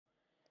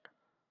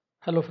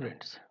Hello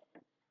friends,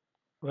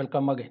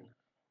 welcome again.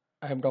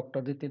 I am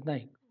Dr. Ditit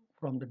Naik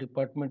from the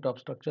Department of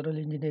Structural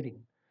Engineering,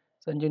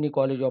 Sanjani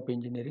College of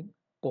Engineering,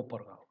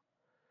 Kopargaon.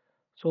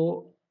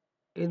 So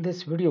in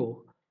this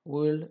video, we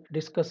will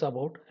discuss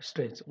about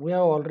strains. We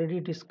have already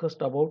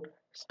discussed about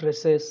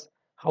stresses,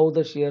 how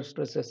the shear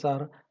stresses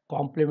are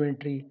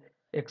complementary,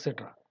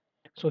 etc.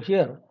 So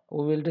here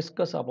we will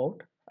discuss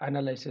about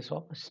analysis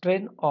of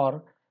strain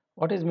or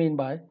what is meant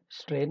by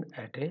strain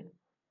at a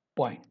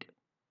point.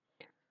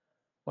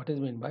 What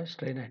is meant by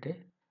strain at a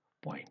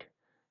point?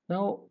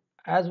 Now,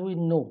 as we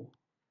know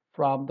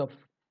from the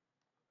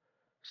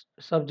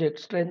subject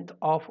strength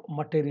of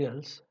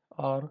materials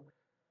or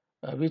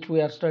which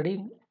we are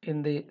studying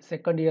in the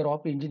second year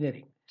of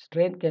engineering,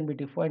 strain can be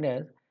defined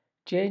as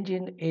change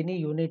in any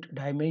unit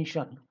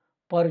dimension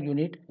per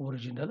unit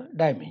original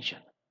dimension.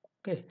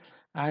 Okay,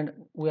 and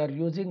we are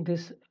using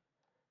this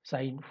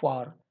sign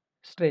for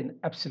strain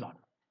epsilon.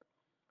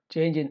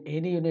 Change in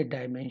any unit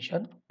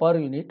dimension per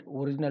unit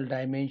original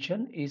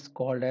dimension is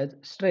called as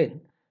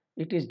strain.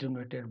 It is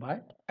denoted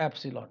by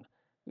epsilon.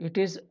 It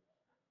is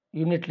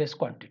unitless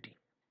quantity.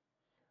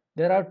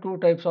 There are two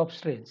types of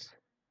strains,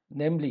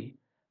 namely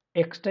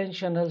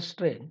extensional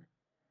strain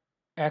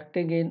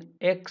acting in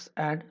x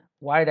and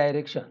y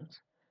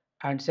directions,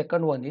 and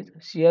second one is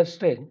shear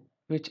strain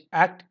which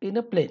act in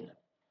a plane,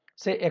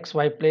 say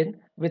xy plane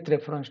with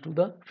reference to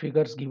the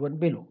figures given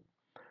below.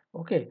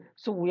 Okay,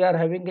 so we are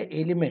having an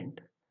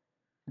element.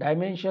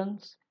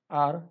 Dimensions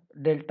are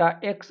delta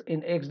x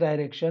in x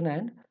direction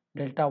and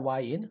delta y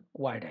in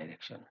y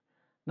direction.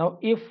 Now,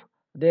 if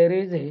there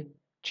is a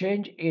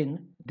change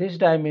in this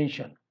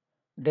dimension,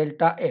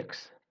 delta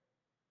x,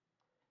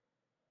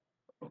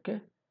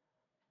 okay,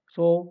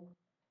 so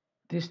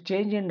this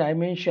change in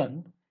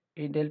dimension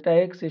in delta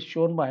x is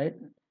shown by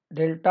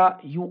delta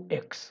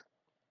ux.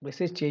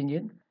 This is change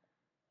in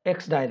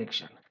x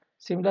direction.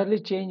 Similarly,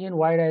 change in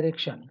y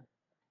direction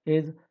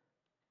is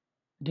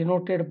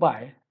denoted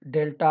by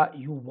delta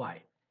uy.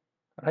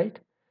 Right?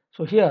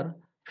 So here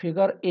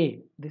figure A,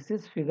 this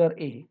is figure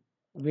A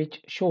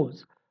which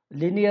shows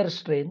linear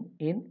strain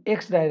in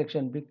x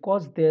direction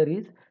because there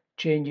is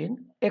change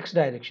in x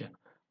direction,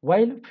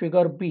 while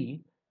figure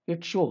B,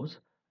 it shows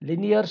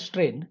linear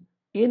strain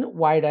in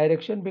y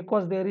direction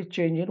because there is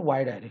change in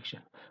y direction,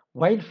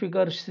 while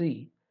figure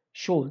C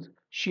shows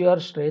shear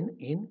strain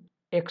in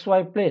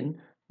xy plane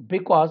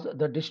because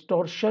the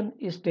distortion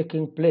is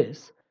taking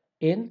place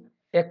in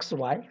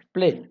xy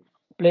plane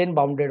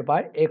bounded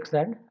by x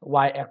and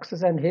y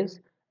axis and his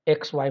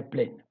xy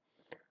plane.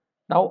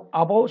 Now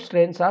above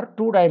strains are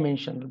two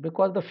dimensional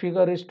because the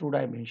figure is two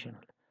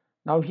dimensional.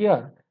 Now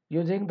here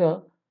using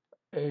the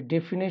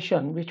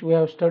definition which we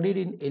have studied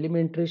in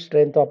elementary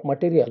strength of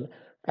material,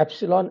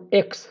 epsilon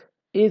x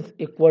is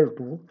equal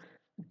to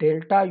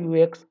delta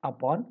ux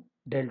upon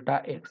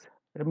delta x.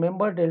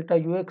 Remember, delta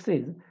ux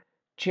is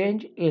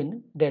change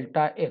in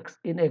delta x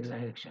in x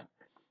direction.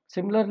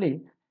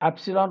 Similarly,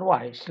 epsilon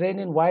y, strain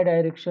in y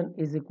direction,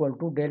 is equal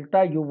to delta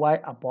uy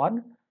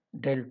upon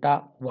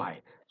delta y.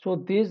 So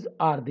these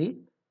are the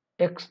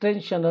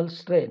extensional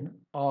strain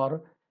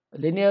or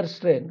linear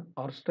strain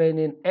or strain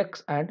in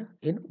x and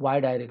in y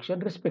direction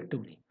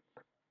respectively.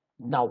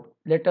 Now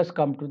let us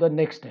come to the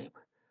next type.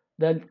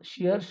 The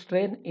shear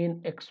strain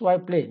in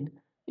xy plane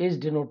is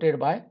denoted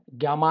by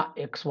gamma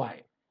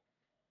xy.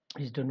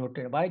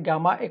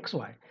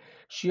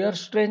 Shear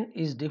strain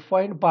is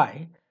defined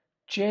by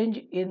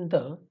change in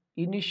the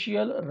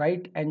initial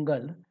right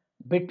angle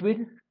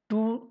between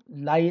two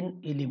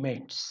line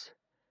elements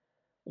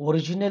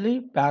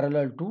originally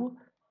parallel to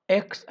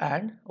x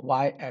and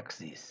y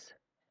axis.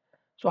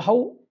 So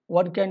how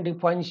one can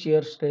define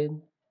shear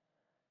strain?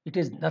 It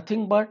is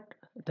nothing but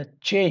the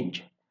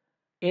change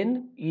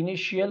in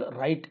initial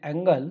right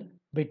angle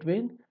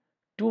between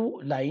two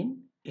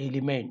line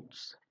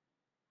elements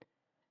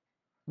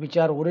which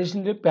are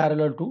originally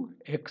parallel to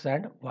x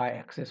and y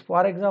axis.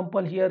 For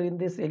example, here in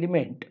this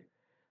element,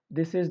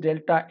 this is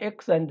delta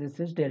x and this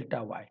is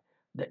delta y.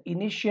 The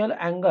initial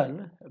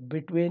angle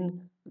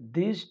between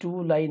these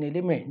two line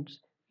elements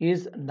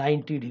is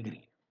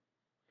 90°.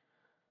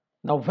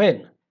 Now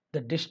when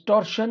the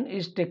distortion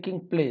is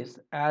taking place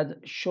as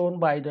shown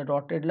by the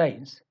dotted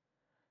lines,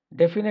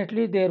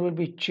 definitely there will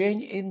be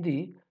change in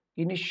the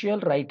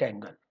initial right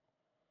angle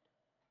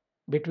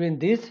between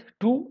these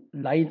two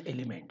line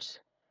elements,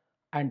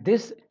 and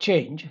this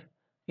change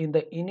in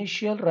the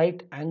initial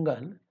right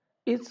angle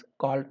is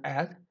called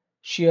as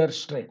shear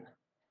strain.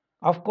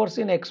 Of course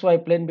in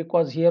xy plane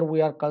because here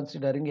we are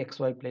considering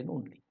xy plane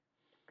only.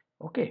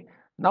 Okay,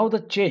 now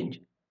the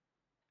change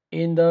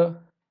in the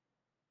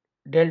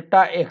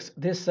delta x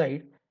this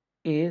side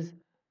is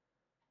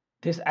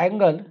this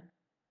angle,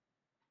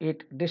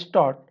 it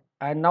distort,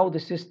 and now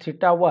this is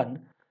theta 1,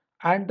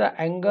 and the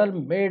angle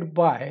made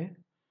by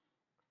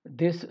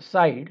this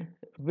side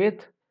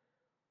with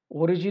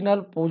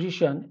original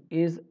position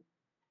is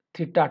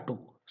theta 2.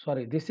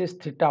 Sorry, this is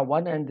theta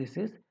 1 and this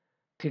is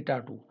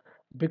theta 2.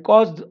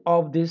 Because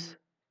of this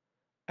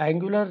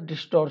angular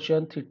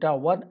distortion theta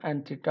 1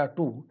 and theta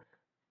 2,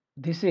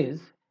 this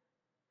is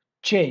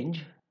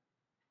change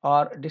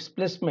or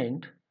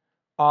displacement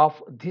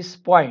of this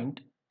point,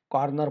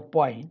 corner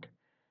point,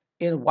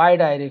 in y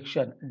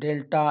direction,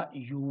 delta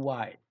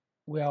uy.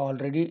 We have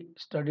already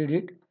studied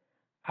it,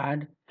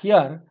 and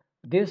here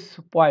this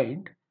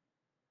point,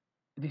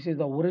 this is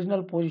the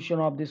original position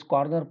of this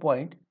corner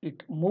point,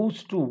 it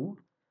moves to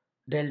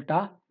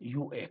delta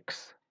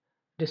ux,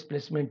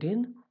 displacement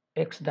in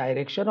x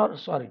direction, or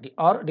sorry,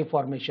 or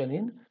deformation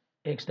in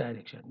x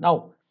direction.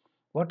 Now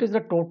what is the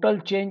total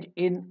change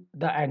in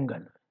the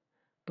angle?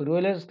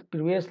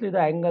 Previously the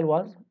angle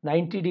was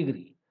 90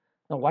 degree.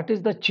 Now what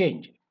is the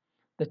change?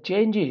 The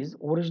change is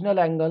original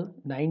angle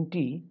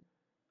 90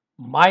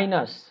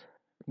 minus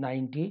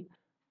 90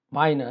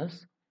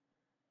 minus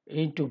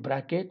into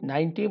bracket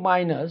 90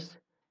 minus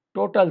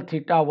total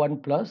theta 1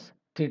 plus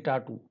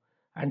theta 2,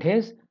 and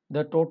hence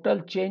the total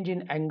change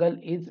in angle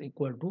is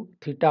equal to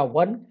theta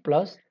 1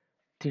 plus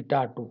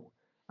theta 2,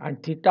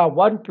 and theta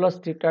 1 plus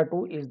theta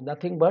 2 is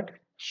nothing but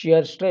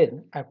shear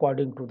strain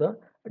according to the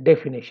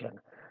definition.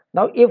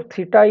 Now if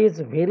theta is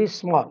very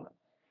small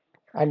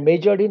and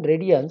measured in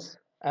radians,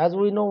 as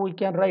we know, we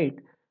can write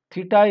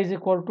theta is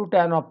equal to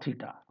tan of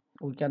theta.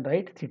 We can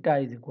write theta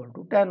is equal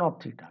to tan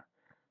of theta.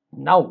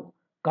 Now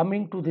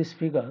coming to this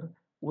figure,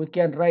 we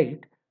can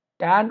write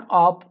tan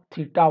of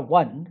theta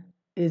 1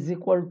 is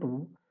equal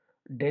to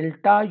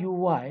delta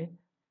uy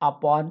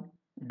upon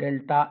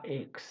delta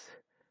x.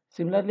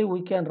 Similarly,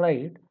 we can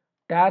write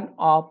tan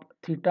of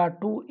theta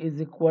 2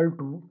 is equal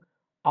to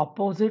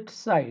opposite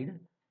side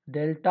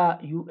delta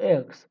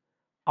ux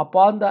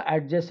upon the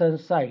adjacent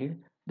side,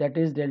 that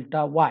is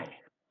delta y.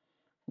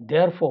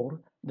 Therefore,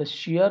 the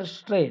shear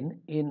strain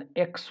in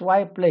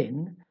xy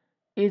plane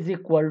is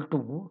equal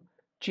to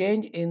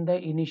change in the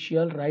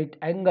initial right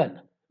angle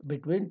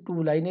between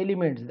two line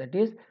elements, that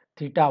is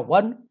theta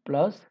 1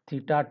 plus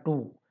theta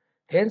 2.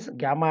 Hence,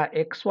 gamma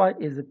xy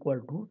is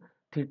equal to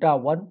theta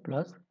 1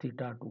 plus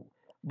theta 2.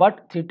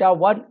 But theta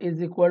 1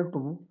 is equal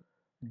to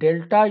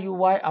delta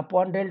uy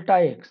upon delta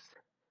x,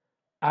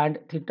 and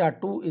theta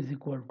 2 is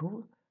equal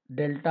to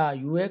delta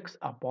ux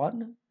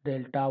upon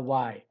delta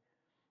y,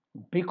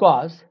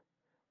 because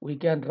we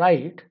can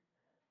write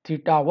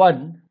theta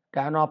 1,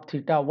 tan of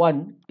theta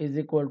 1 is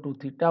equal to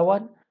theta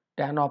 1,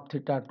 tan of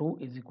theta 2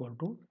 is equal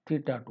to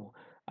theta 2,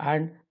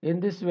 and in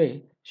this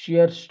way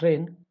shear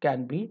strain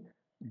can be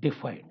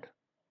defined.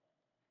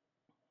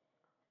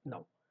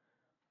 Now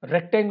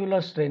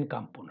rectangular strain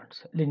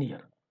components,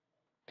 linear.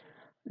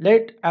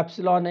 Let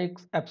epsilon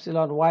x,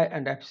 epsilon y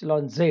and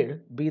epsilon z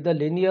be the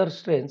linear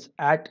strains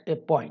at a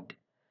point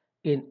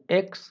in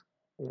x,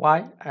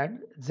 y and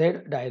z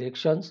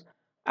directions,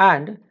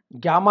 and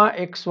gamma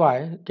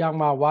xy,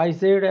 gamma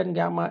yz and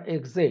gamma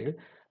xz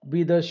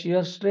be the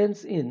shear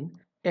strains in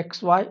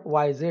xy,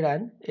 yz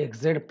and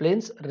xz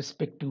planes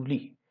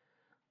respectively.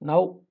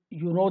 Now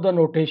you know the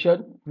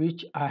notation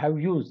which I have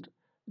used.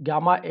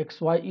 Gamma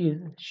xy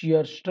is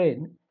shear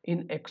strain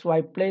in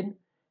xy plane.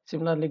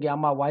 Similarly,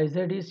 gamma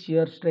yz is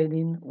shear strain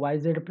in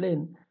yz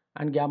plane,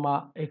 and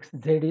gamma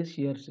xz is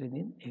shear strain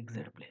in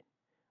xz plane.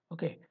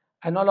 Okay,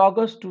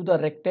 analogous to the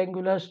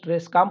rectangular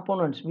stress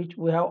components which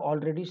we have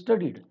already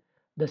studied,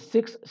 the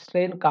six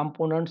strain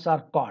components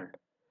are called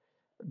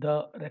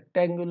the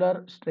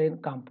rectangular strain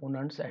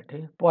components at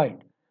a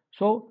point.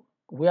 So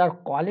we are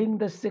calling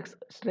the six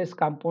stress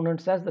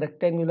components as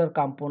rectangular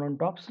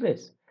component of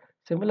stress.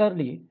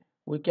 Similarly,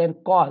 we can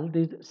call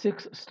these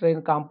six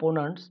strain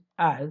components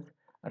as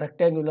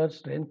rectangular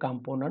strain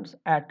components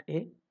at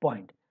a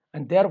point,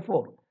 and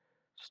therefore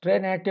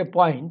strain at a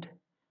point,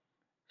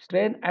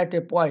 strain at a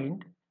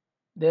point,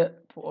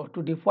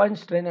 to define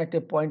strain at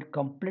a point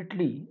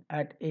completely,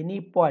 at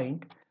any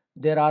point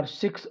there are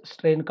six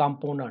strain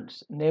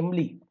components,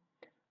 namely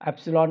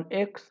epsilon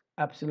x,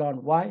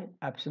 epsilon y,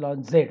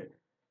 epsilon z,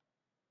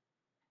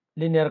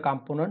 linear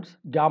components,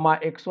 gamma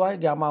xy,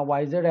 gamma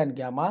yz and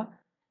gamma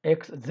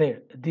xz.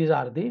 These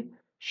are the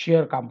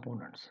shear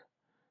components.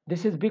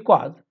 This is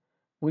because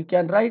we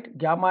can write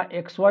gamma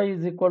xy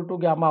is equal to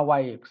gamma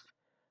yx,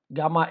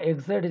 gamma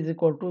xz is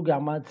equal to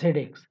gamma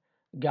zx,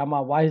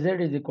 gamma yz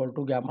is equal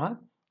to gamma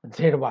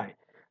zy.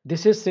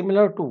 This is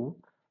similar to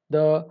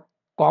the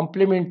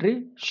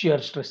complementary shear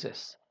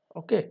stresses.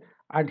 Okay,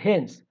 and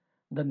hence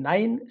the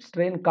 9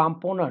 strain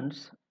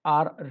components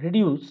are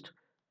reduced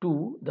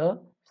to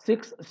the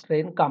 6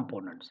 strain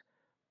components.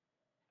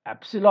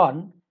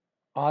 Epsilon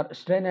or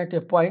strain at a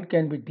point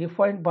can be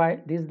defined by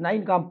these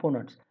 9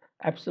 components: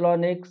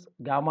 epsilon x,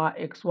 gamma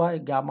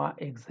xy, gamma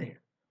xz,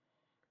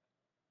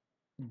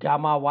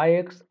 gamma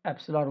yx,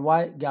 epsilon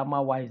y,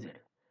 gamma yz.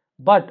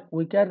 But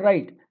we can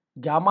write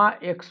gamma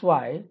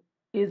xy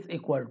is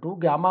equal to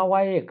gamma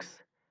yx,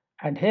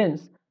 and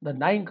hence the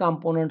 9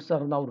 components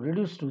are now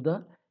reduced to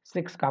the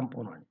 6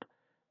 component.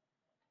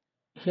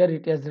 Here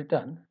it is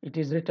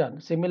written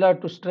similar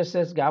to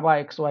stresses,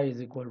 gamma xy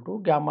is equal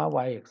to gamma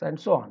yx, and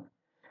so on.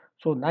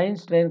 So 9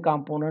 strain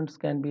components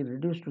can be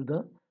reduced to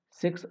the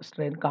 6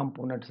 strain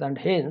components, and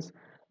hence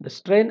the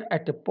strain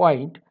at a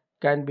point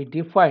can be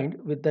defined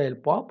with the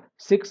help of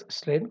 6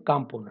 strain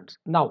components.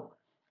 Now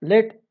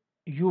let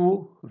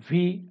U,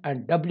 V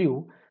and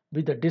W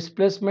with the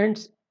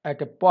displacements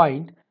at a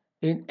point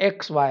in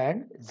x, y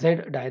and z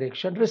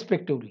direction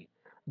respectively.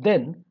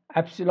 Then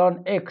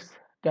epsilon x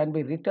can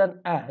be written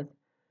as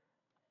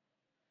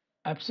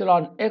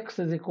epsilon x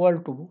is equal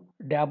to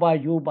delta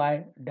u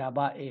by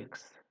delta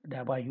x,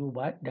 delta u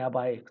by delta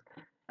x.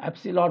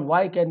 Epsilon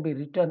y can be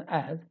written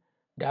as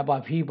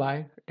delta v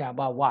by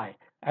delta y.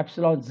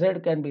 Epsilon z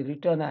can be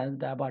written as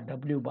delta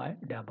w by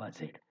delta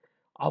z.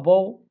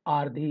 Above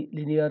are the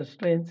linear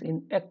strains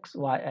in x,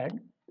 y and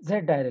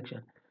z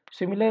direction.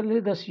 Similarly,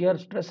 the shear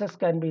stresses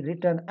can be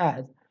written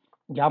as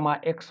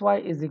gamma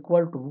xy is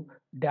equal to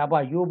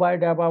delta u by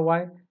delta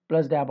y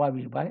plus delta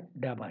v by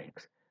delta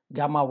x.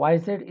 Gamma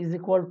yz is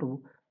equal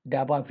to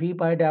delta v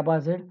by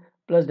delta z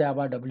plus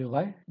delta w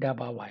by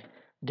delta y.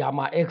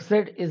 Gamma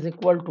xz is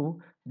equal to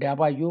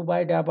delta u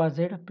by delta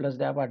z plus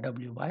delta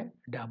w by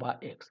delta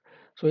x.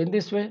 So in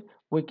this way,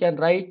 we can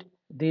write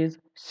these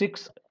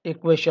 6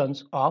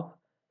 equations of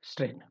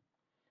strain.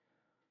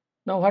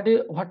 Now,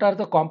 what are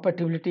the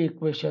compatibility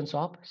equations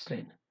of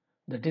strain?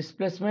 The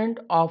displacement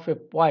of a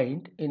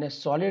point in a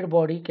solid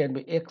body can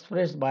be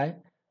expressed by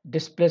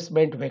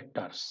displacement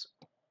vectors,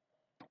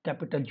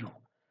 capital U,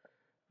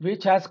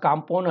 which has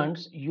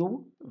components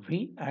u,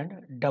 v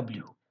and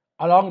w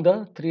along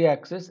the three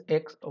axes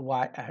x,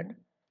 y and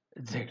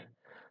z.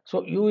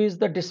 So u is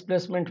the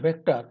displacement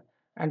vector,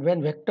 and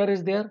when vector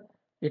is there,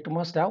 it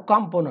must have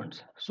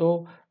components.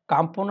 So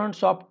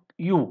components of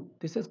u,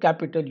 this is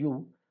capital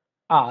U,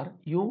 are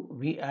u,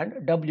 v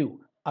and w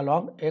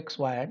along x,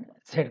 y and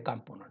z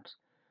components.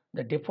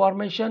 The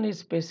deformation is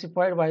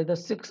specified by the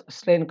 6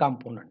 strain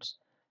components: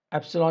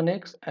 epsilon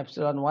x,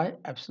 epsilon y,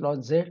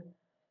 epsilon z,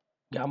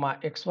 gamma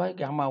xy,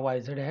 gamma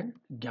yz and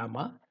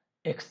gamma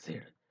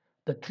xz.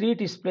 The 3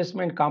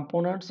 displacement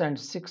components and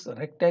 6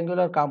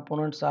 rectangular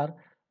components are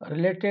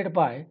related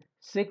by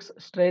 6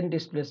 strain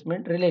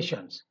displacement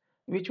relations,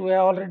 which we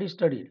have already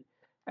studied.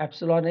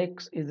 Epsilon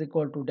x is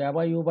equal to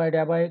delta u by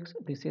delta x.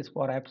 This is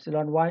for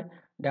epsilon y.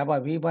 Delta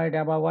v by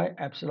delta y.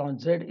 Epsilon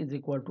z is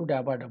equal to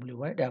delta w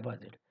by delta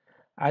z.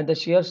 And the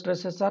shear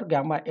stresses are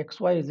gamma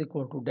xy is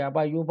equal to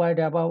delta u by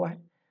delta y,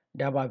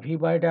 delta v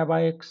by delta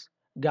x,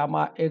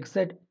 gamma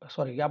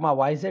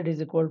yz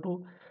is equal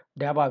to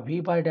delta v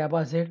by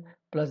delta z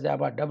plus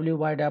delta w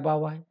by delta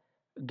y,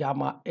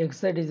 gamma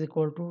xz is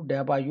equal to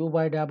delta u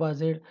by delta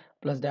z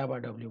plus delta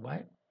w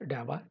by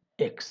delta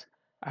x.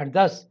 And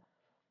thus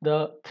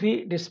the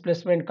 3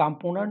 displacement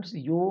components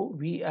u,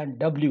 v and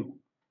w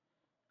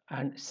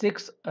and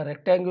 6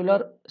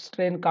 rectangular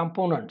strain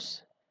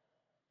components,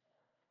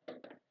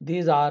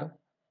 these are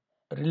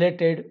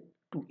related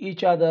to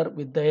each other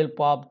with the help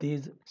of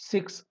these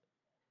 6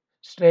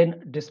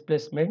 strain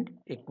displacement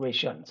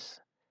equations.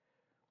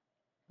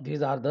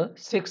 These are the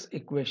 6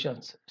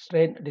 equations,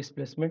 strain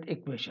displacement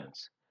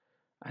equations.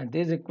 And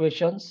these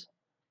equations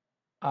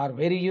are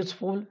very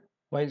useful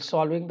while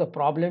solving the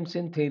problems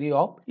in theory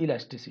of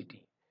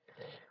elasticity.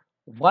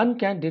 One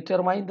can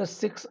determine the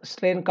 6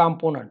 strain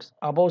components,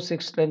 above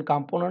 6 strain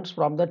components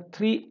from the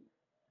 3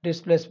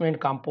 displacement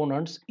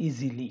components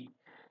easily.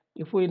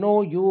 If we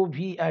know u,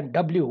 v and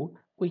w,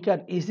 we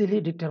can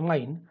easily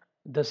determine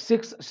the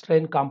 6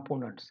 strain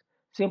components.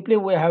 Simply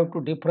we have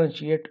to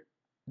differentiate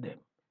them.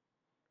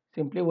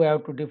 Simply we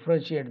have to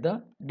differentiate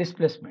the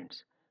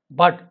displacements.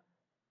 But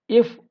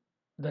if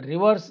the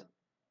reverse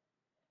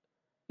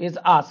is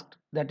asked,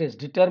 that is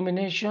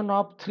determination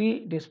of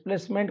 3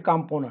 displacement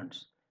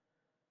components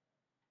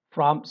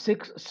from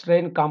 6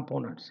 strain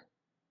components,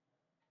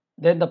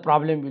 then the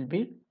problem will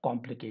be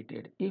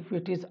complicated. If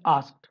it is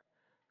asked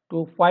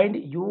to find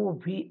u,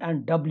 v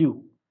and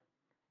w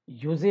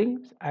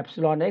using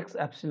epsilon x,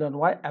 epsilon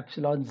y,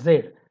 epsilon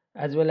z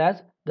as well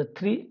as the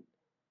 3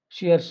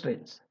 shear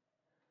strains,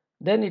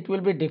 then it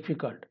will be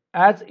difficult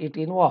as it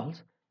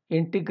involves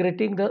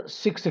integrating the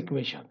 6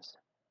 equations.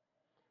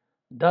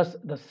 Thus,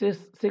 the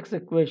 6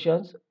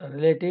 equations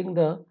relating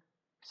the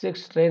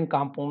 6 strain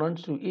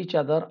components to each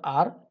other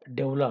are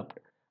developed,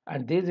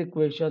 and these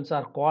equations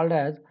are called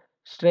as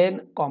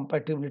strain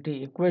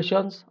compatibility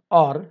equations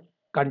or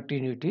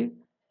continuity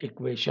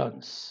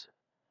equations.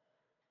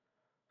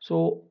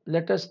 So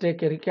let us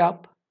take a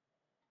recap.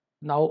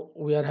 Now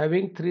we are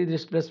having 3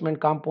 displacement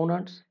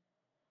components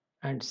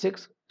and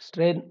 6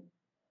 strain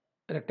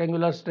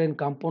rectangular strain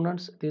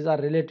components. These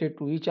are related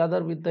to each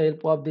other with the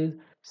help of these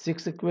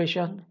 6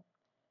 equations.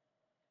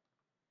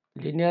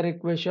 Linear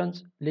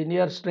equations,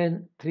 linear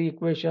strain 3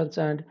 equations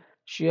and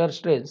shear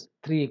strains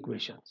 3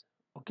 equations.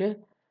 Okay,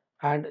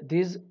 and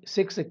these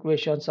 6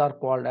 equations are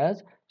called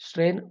as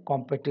strain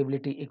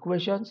compatibility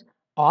equations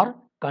or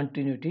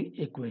continuity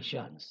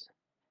equations.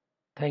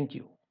 Thank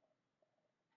you.